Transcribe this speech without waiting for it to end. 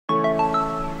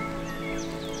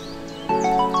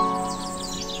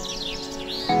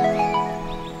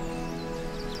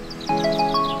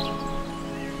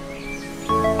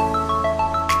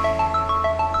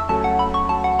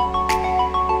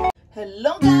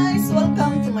guys,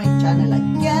 welcome to my channel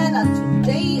again, and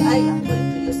today I am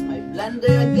going to use my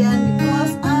blender again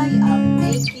because I am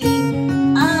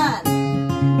making an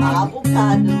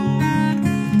avocado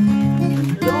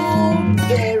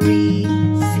blueberry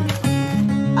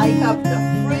smoothie. I have the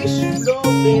fresh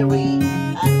blueberry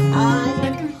and I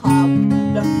have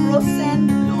the frozen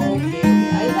blueberry.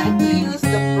 I like to use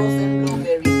the frozen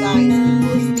blueberry, guys,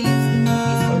 because this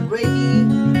is already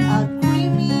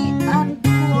creamy and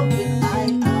cold when I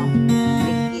am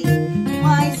making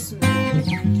my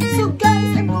smoothie. So guys,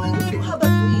 I'm going to have a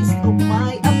twist of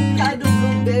my avocado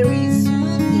blueberry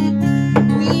smoothie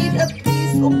with a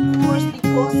twist, of course,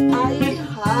 because I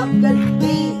have the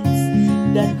dates.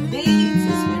 The dates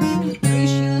is very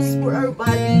nutritious for our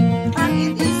body and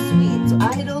it is sweet, so I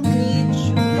don't need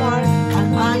sugar, and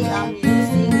I am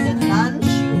using the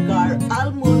non-sugar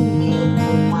almond milk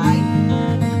for my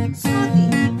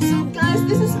smoothie. So guys,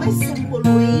 this is my simple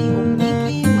way of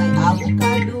making my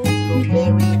avocado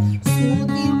blueberry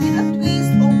smoothie with a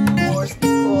twist, of course,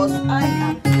 because I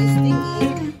am twisting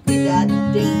it with the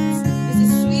dates. This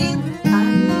is sweet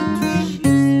and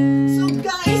nutritious. So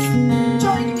guys,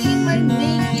 join me in my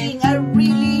making. I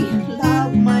really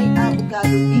love my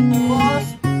avocado because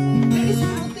there is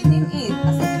protein in it.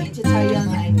 As a vegetarian,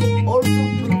 I need also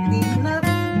protein, not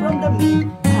from the meat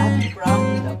but from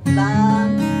the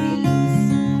plant-based.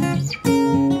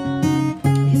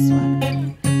 This one.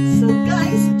 So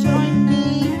guys, join me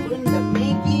in the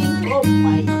making of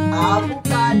my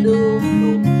avocado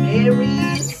blueberry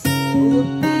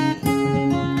smoothie.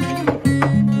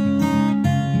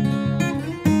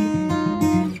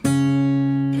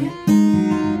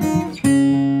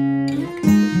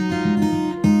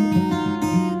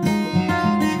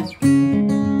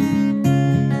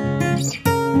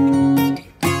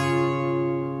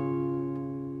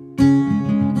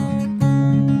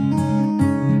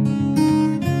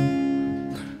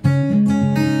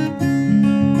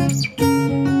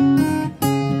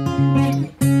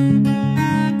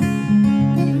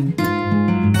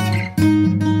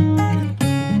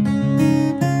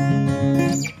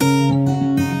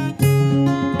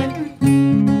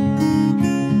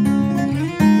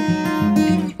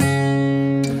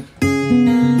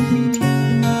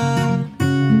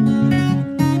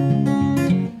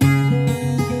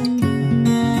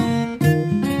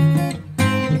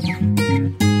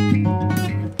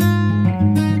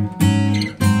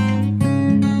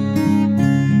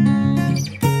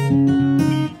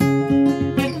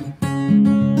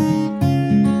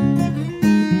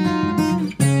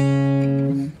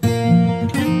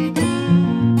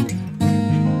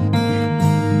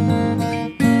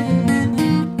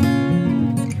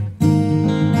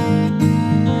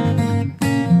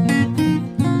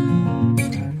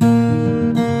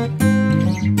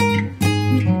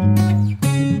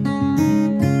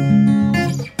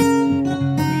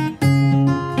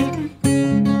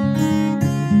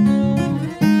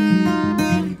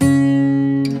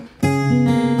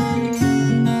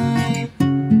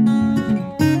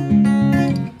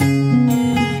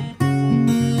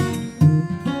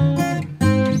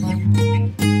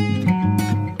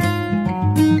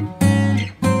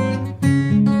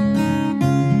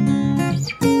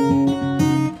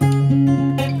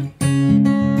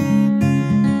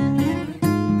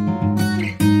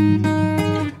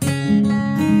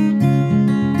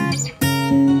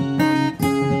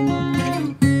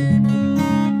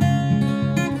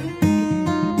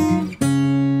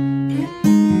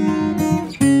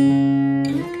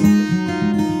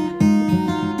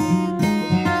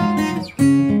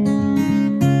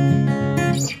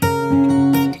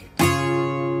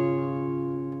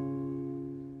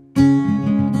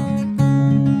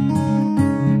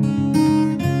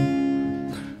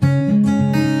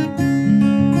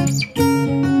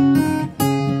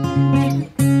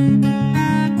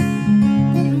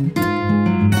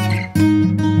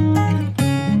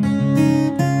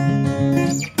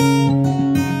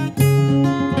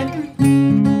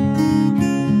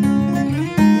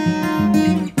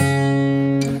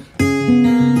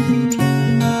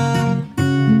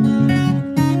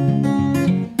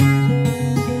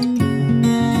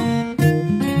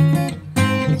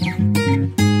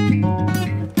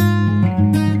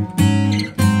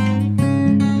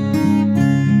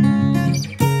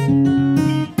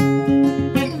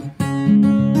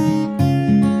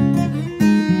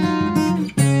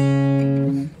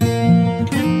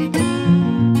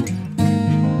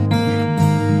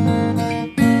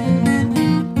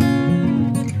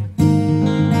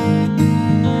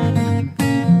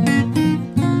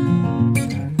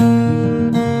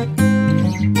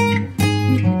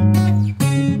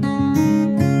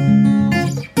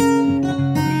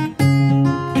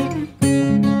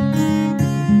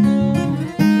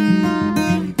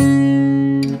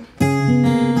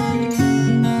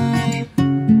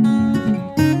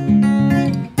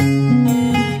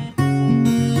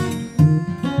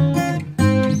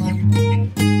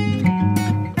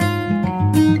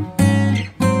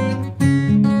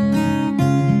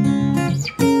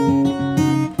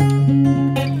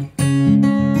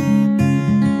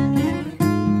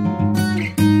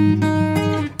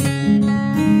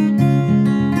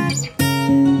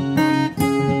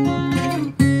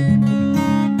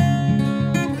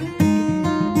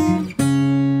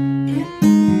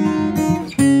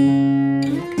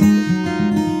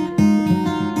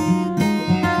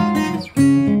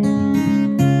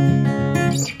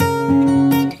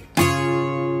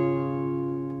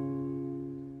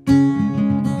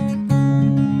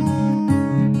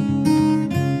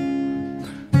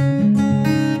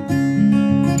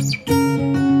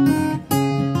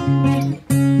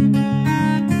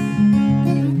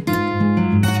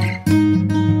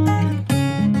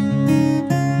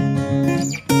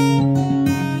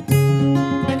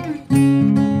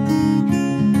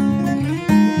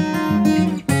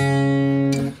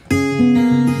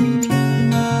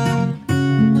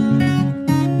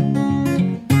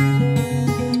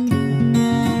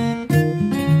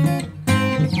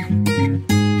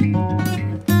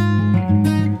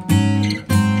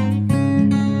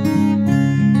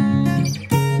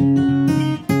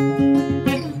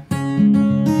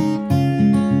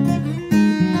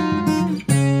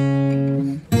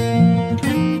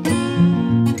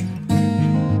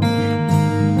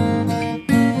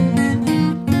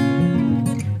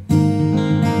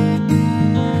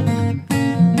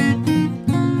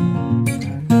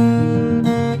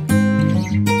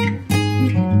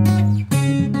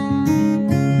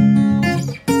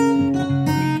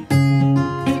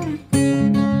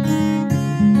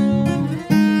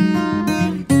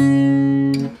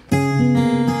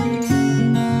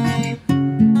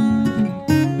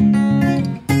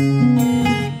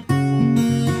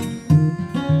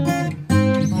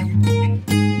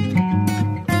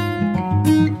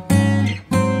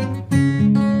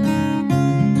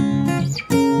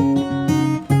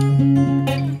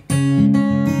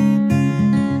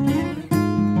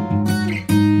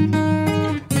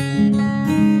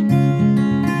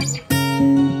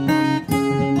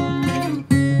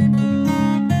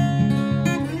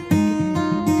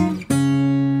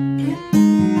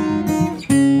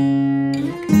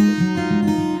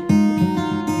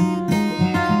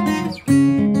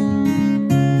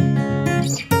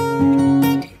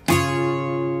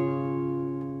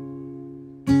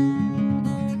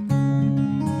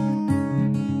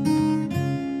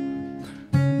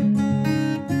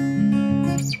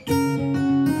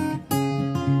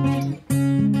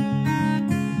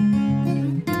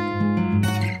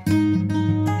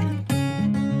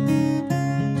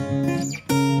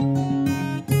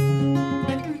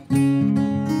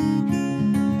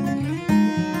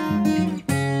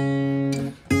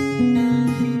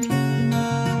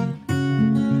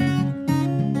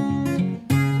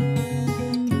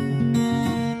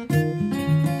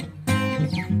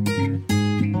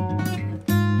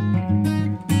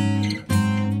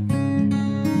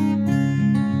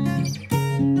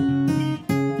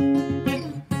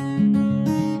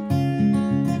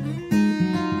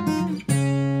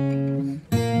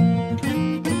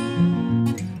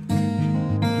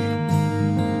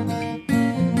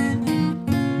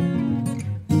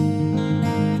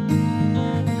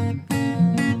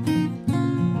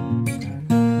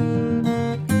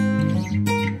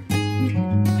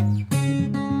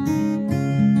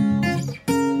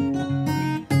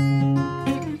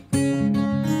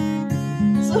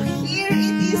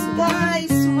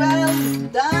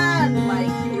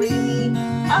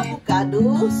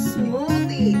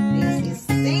 smoothie. This is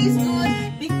tastes good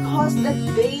because the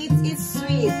date is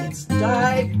sweet. It's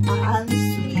dark and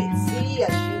sweet. See,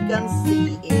 as you can see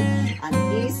it. And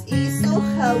this is so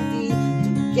healthy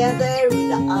together with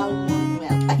the almond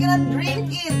milk. I cannot drink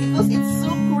it because it's so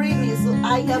creamy. So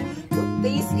I have to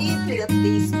taste it with a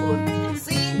teaspoon.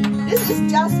 See, this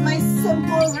is just my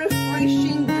simple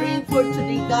refreshing drink for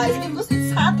today, guys, because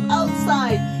it's hot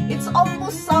outside. It's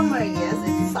almost summer. Yes,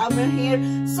 it's summer here.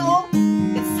 So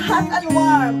it's hot and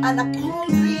warm, and a cold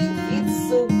drink, it's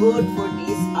so good for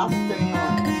this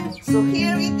afternoon. So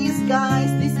here it is, guys.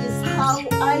 This is how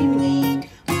I make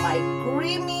my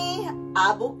creamy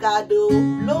avocado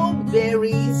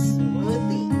blueberry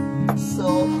smoothie.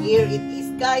 So here it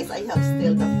is, guys. I have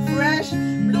still the fresh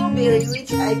blueberry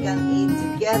which I can eat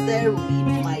together with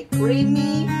my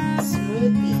creamy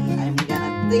smoothie. I'm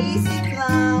gonna taste it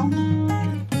now.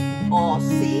 Oh,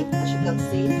 see, as you can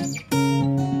see.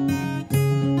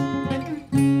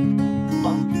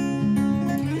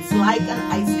 Like an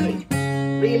ice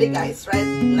cream. Really, guys, right?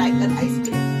 Like an ice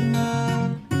cream.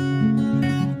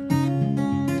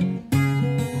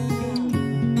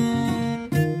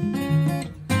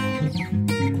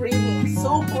 Creamy,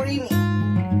 so creamy.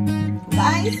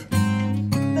 Guys,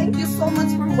 thank you so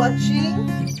much for watching.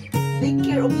 Take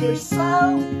care of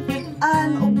yourself.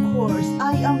 And of course,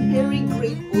 I am very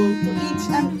grateful to each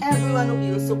and every one of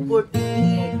you supporting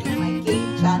me here in my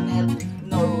game channel,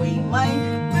 Norway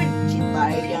Mind.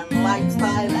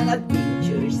 Lifestyle and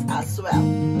adventures as well.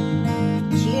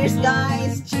 Cheers,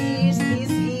 guys. Cheers.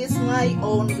 This is my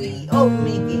own way of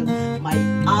making my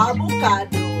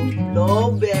avocado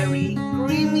blueberry